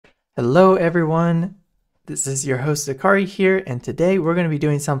Hello everyone, this is your host Zakari here, and today we're going to be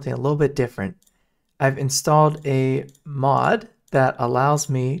doing something a little bit different. I've installed a mod that allows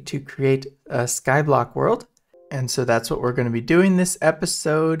me to create a SkyBlock world, and so that's what we're going to be doing this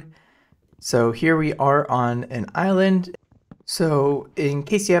episode. So here we are on an island. So in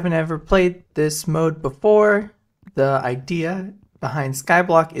case you haven't ever played this mode before, the idea behind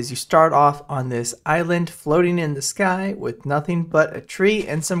SkyBlock is you start off on this island floating in the sky with nothing but a tree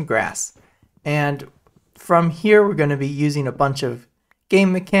and some grass. And from here we're going to be using a bunch of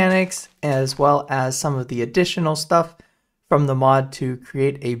game mechanics as well as some of the additional stuff from the mod to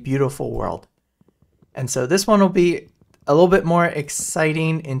create a beautiful world. And so this one will be a little bit more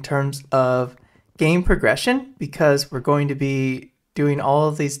exciting in terms of game progression because we're going to be doing all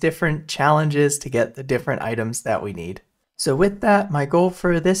of these different challenges to get the different items that we need. So with that, my goal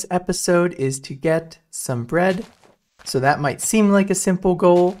for this episode is to get some bread. So that might seem like a simple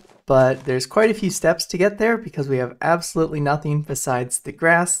goal, but there's quite a few steps to get there because we have absolutely nothing besides the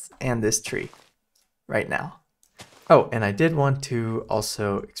grass and this tree right now. Oh, and I did want to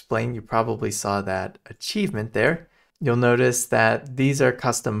also explain, you probably saw that achievement there. You'll notice that these are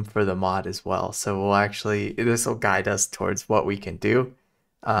custom for the mod as well. So this will guide us towards what we can do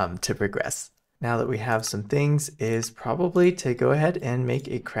to progress. Now that we have some things is probably to go ahead and make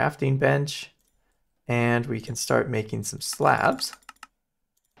a crafting bench, and we can start making some slabs.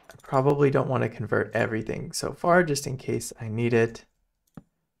 I probably don't want to convert everything so far just in case I need it.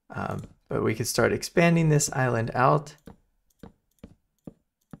 But we can start expanding this island out.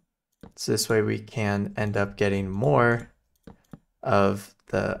 So this way we can end up getting more of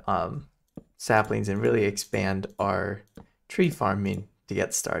the saplings and really expand our tree farming to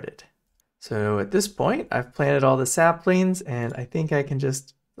get started. So at this point, I've planted all the saplings, and I think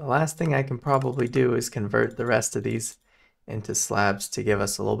the last thing I can probably do is convert the rest of these into slabs to give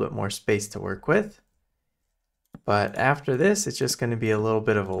us a little bit more space to work with. But after this, it's just going to be a little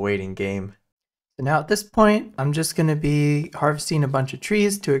bit of a waiting game. So now at this point, I'm just going to be harvesting a bunch of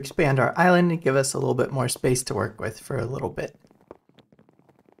trees to expand our island and give us a little bit more space to work with for a little bit.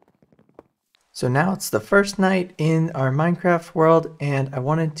 So now it's the first night in our Minecraft world, and I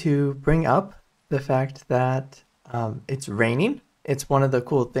wanted to bring up the fact that it's raining. It's one of the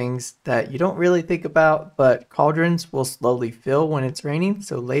cool things that you don't really think about, but cauldrons will slowly fill when it's raining.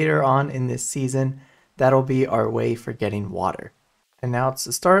 So later on in this season, that'll be our way for getting water. And now it's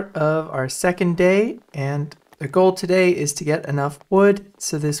the start of our second day, and the goal today is to get enough wood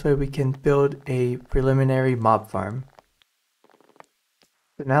so this way we can build a preliminary mob farm.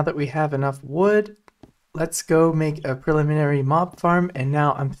 So now that we have enough wood, let's go make a preliminary mob farm. And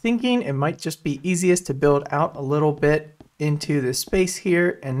now I'm thinking it might just be easiest to build out a little bit into the space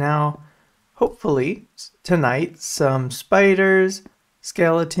here. And now hopefully tonight some spiders,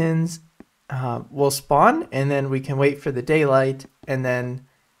 skeletons will spawn, and then we can wait for the daylight, and then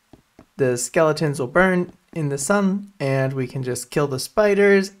the skeletons will burn in the sun and we can just kill the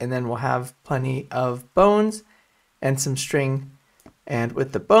spiders, and then we'll have plenty of bones and some string. And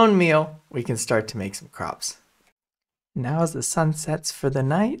with the bone meal, we can start to make some crops. Now as the sun sets for the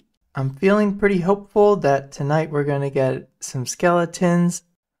night, I'm feeling pretty hopeful that tonight we're going to get some skeletons.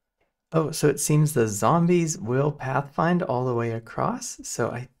 Oh, so it seems the zombies will pathfind all the way across. So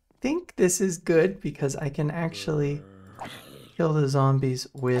I think this is good because I can actually kill the zombies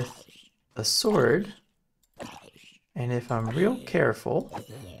with a sword. And if I'm real careful,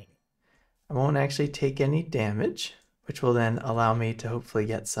 I won't actually take any damage, which will then allow me to hopefully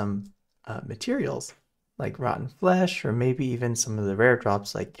get some materials like rotten flesh, or maybe even some of the rare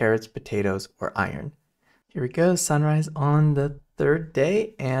drops like carrots, potatoes, or iron. Here we go, sunrise on the third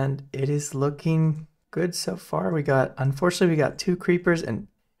day, and it is looking good so far. Unfortunately, we got 2 creepers, and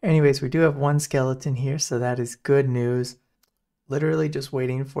anyways, we do have 1 skeleton here, so that is good news. Literally just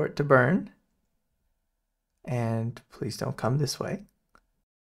waiting for it to burn. And please don't come this way.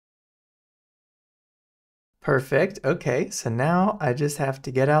 Perfect. Okay, so now I just have to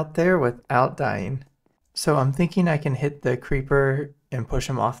get out there without dying. So I'm thinking I can hit the creeper and push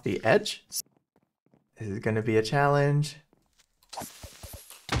him off the edge. This is going to be a challenge.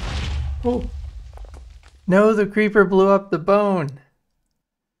 Oh! No, the creeper blew up the bone!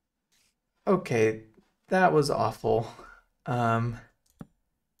 Okay, that was awful. I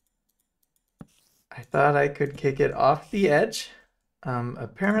thought I could kick it off the edge.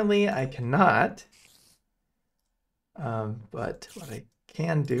 Apparently I cannot. But what I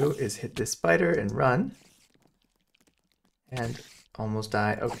can do is hit this spider and run. And almost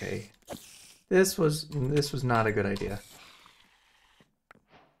die. Okay. This was not a good idea.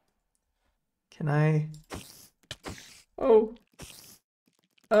 Can I? Oh.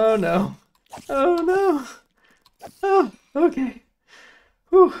 Oh no. Oh no. Oh, okay.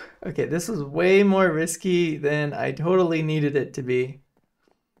 Whew. Okay, this was way more risky than I totally needed it to be.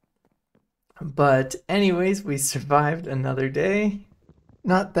 But anyways, we survived another day.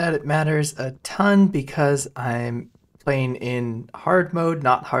 Not that it matters a ton because I'm playing in hard mode,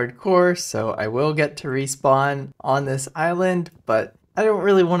 not hardcore, so I will get to respawn on this island, but I don't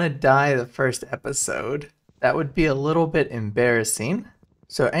really want to die the first episode. That would be a little bit embarrassing.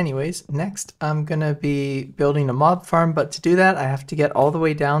 So anyways, next I'm gonna be building a mob farm, but to do that I have to get all the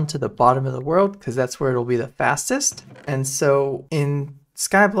way down to the bottom of the world because that's where it'll be the fastest. And so in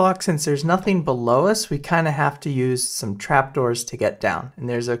SkyBlock, since there's nothing below us, we kind of have to use some trapdoors to get down. And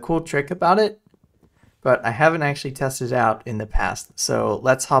there's a cool trick about it, but I haven't actually tested it out in the past. So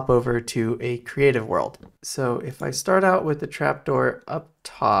let's hop over to a creative world. So if I start out with the trapdoor up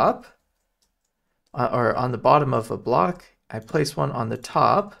top, or on the bottom of a block, I place one on the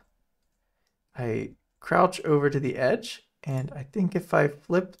top, I crouch over to the edge, and I think if I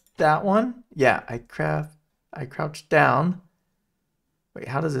flip that one, yeah, I crouch down. Wait,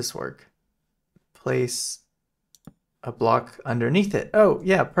 how does this work? Place a block underneath it. Oh,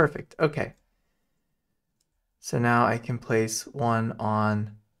 yeah, perfect. Okay. So now I can place one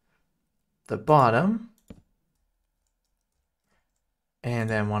on the bottom and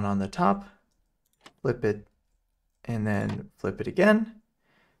then one on the top, flip it, and then flip it again.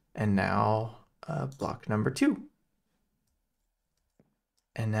 And now block number 2.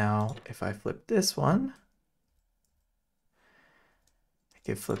 And now if I flip this one, I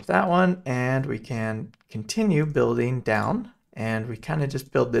can flip that one and we can continue building down, and we kind of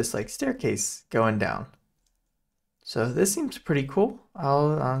just build this like staircase going down. So this seems pretty cool.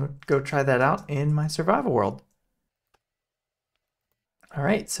 I'll go try that out in my survival world. All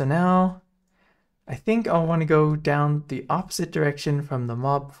right, so now I think I'll want to go down the opposite direction from the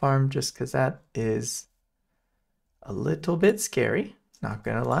mob farm just because that is a little bit scary, not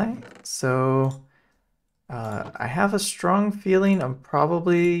gonna lie. So I have a strong feeling I'm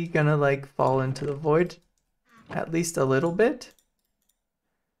probably gonna like fall into the void at least a little bit.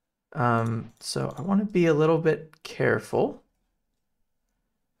 So I want to be a little bit careful.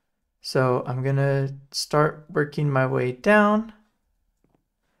 So I'm gonna start working my way down.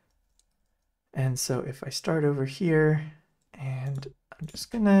 And so if I start over here, and I'm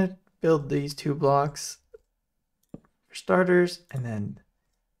just gonna build these 2 blocks for starters, and then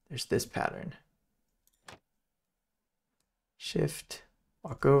there's this pattern. Shift,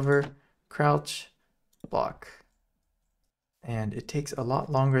 walk over, crouch, block. And it takes a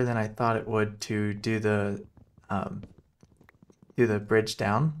lot longer than I thought it would to do the bridge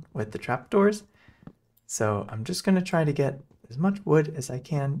down with the trapdoors. So I'm just gonna try to get as much wood as I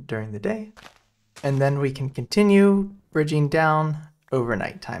can during the day, and then we can continue bridging down over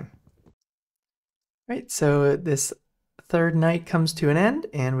nighttime. Right, so this 3rd night comes to an end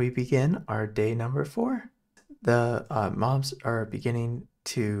and we begin our day number 4. The mobs are beginning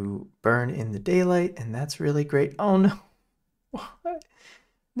to burn in the daylight, and that's really great. Oh no. What?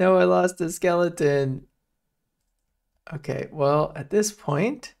 No, I lost a skeleton. Okay, well, at this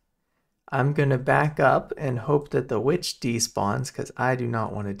point, I'm gonna back up and hope that the witch despawns because I do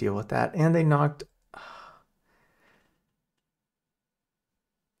not want to deal with that. And they knocked...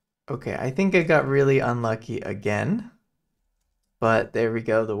 Okay, I think I got really unlucky again. But there we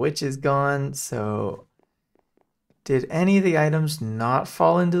go, the witch is gone, so... Did any of the items not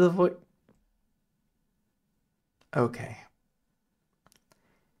fall into the void? Okay.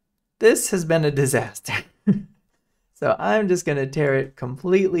 This has been a disaster. So I'm just going to tear it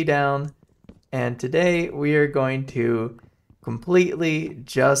completely down. And today we are going to completely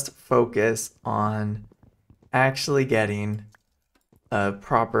just focus on actually getting a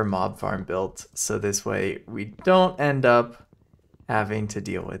proper mob farm built. So this way we don't end up having to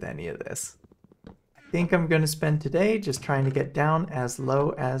deal with any of this. I think I'm going to spend today just trying to get down as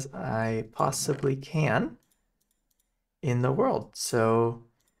low as I possibly can in the world. So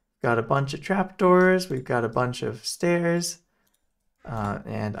got a bunch of trapdoors, we've got a bunch of stairs,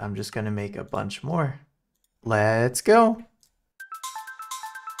 and I'm just going to make a bunch more. Let's go.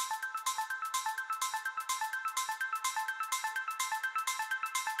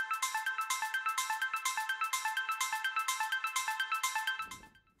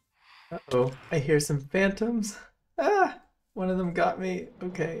 Uh-oh, I hear some phantoms. Ah, one of them got me.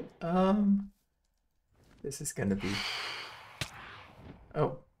 Okay, this is gonna be...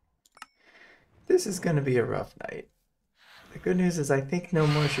 Oh. This is gonna be a rough night. The good news is I think no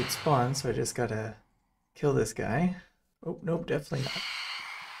more should spawn, so I just gotta kill this guy. Oh, nope, definitely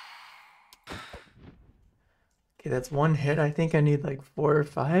not. Okay, that's one hit. I think I need like 4 or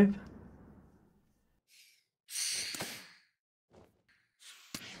 5.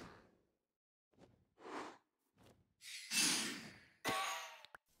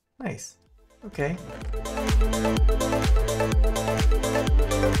 Nice. Okay.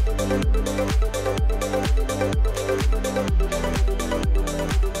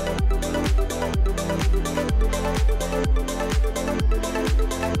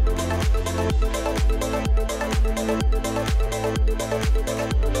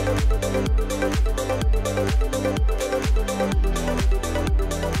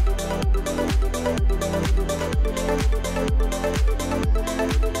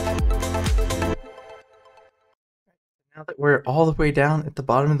 Now that we're all the way down at the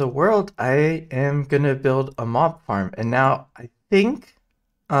bottom of the world, I am gonna build a mob farm. And now I think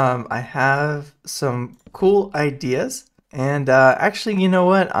I have some cool ideas. And actually, you know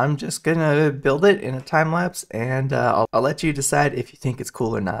what? I'm just gonna build it in a time lapse, and I'll let you decide if you think it's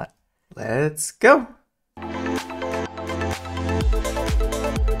cool or not. Let's go!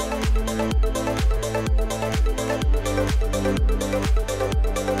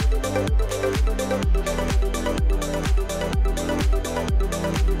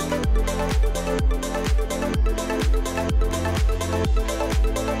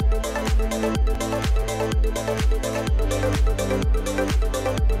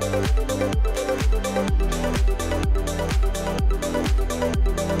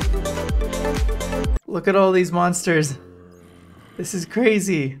 Look at all these monsters. This is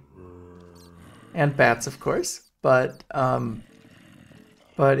crazy. And bats, of course. But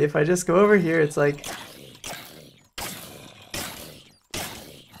if I just go over here, it's like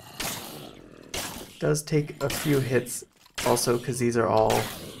does take a few hits also because these are all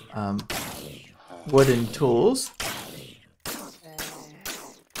wooden tools.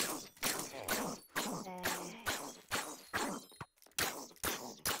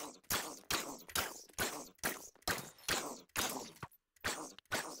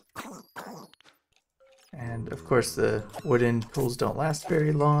 And of course the wooden tools don't last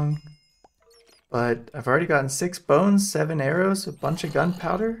very long. But I've already gotten 6 bones, 7 arrows, a bunch of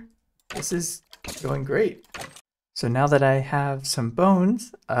gunpowder. This is going great. So now that I have some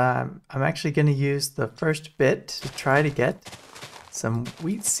bones, I'm actually going to use the first bit to try to get some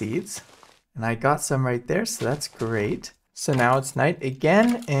wheat seeds. And I got some right there, so that's great. So now it's night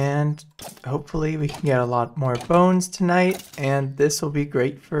again, and hopefully we can get a lot more bones tonight, and this will be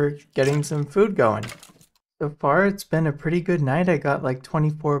great for getting some food going. So far, it's been a pretty good night. I got like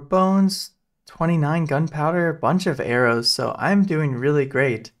 24 bones, 29 gunpowder, a bunch of arrows, so I'm doing really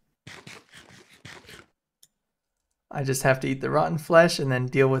great. I just have to eat the rotten flesh and then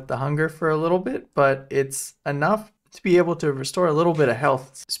deal with the hunger for a little bit, but it's enough to be able to restore a little bit of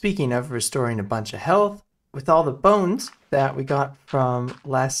health. Speaking of restoring a bunch of health, with all the bones that we got from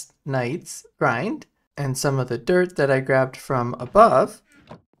last night's grind, and some of the dirt that I grabbed from above,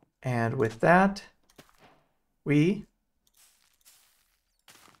 and with that, we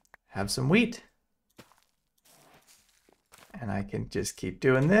have some wheat. And I can just keep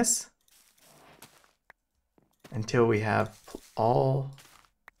doing this until we have all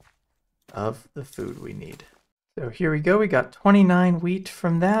of the food we need. So here we go, we got 29 wheat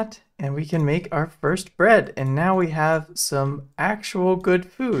from that, and we can make our first bread. And now we have some actual good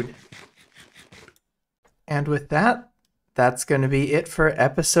food. And with that, that's going to be it for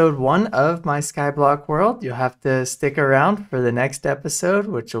episode 1 of my SkyBlock world. You'll have to stick around for the next episode,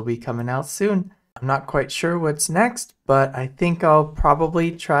 which will be coming out soon. I'm not quite sure what's next, but I think I'll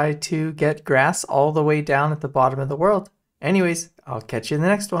probably try to get grass all the way down at the bottom of the world. Anyways, I'll catch you in the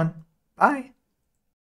next one. Bye!